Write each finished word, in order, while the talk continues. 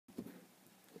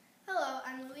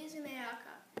I'm Louisa May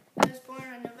Alcott. I was born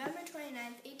on November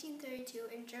 29th,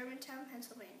 1832 in Germantown,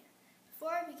 Pennsylvania.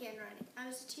 Before I began writing, I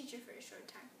was a teacher for a short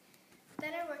time.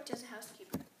 Then I worked as a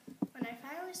housekeeper. When I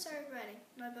finally started writing,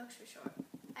 my books were short.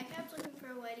 I kept looking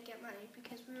for a way to get money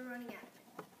because we were running out of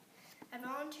it. I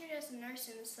volunteered as a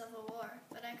nurse in the Civil War,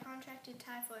 but I contracted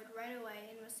typhoid right away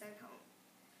and was sent home.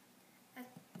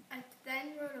 I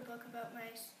then wrote a book about my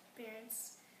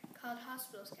experience called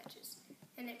Hospital Sketches,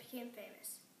 and it became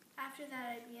famous. After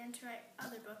that, I began to write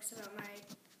other books about my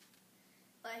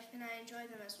life, and I enjoyed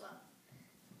them as well.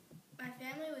 My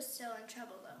family was still in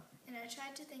trouble, though, and I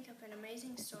tried to think of an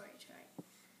amazing story to write.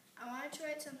 I wanted to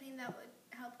write something that would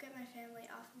help get my family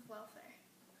off of welfare.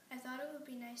 I thought it would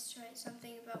be nice to write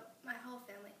something about my whole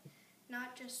family,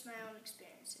 not just my own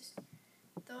experiences.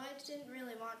 Though I didn't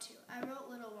really want to, I wrote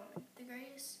Little Woman, the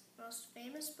greatest, most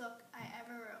famous book I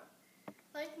ever wrote.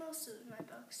 Like most of my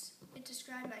books, it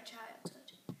described my childhood.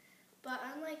 But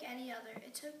unlike any other,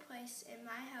 it took place in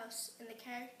my house, and the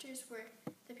characters were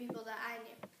the people that I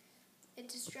knew. It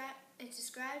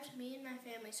described me and my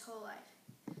family's whole life.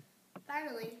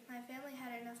 Finally, my family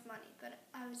had enough money, but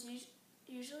I was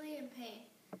usually in pain.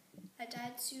 I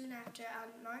died soon after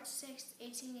on March 6,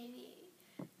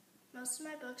 1888. Most of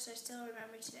my books are still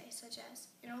remembered today, such as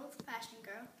An Old-Fashioned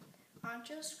Girl,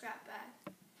 Ancho's Scrap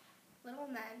Bag, Little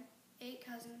Men, 8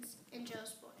 Cousins, and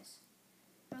Joe's Boys.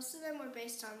 Most of them were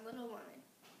based on Little Women.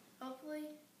 Hopefully,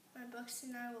 my books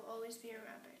and I will always be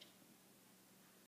remembered.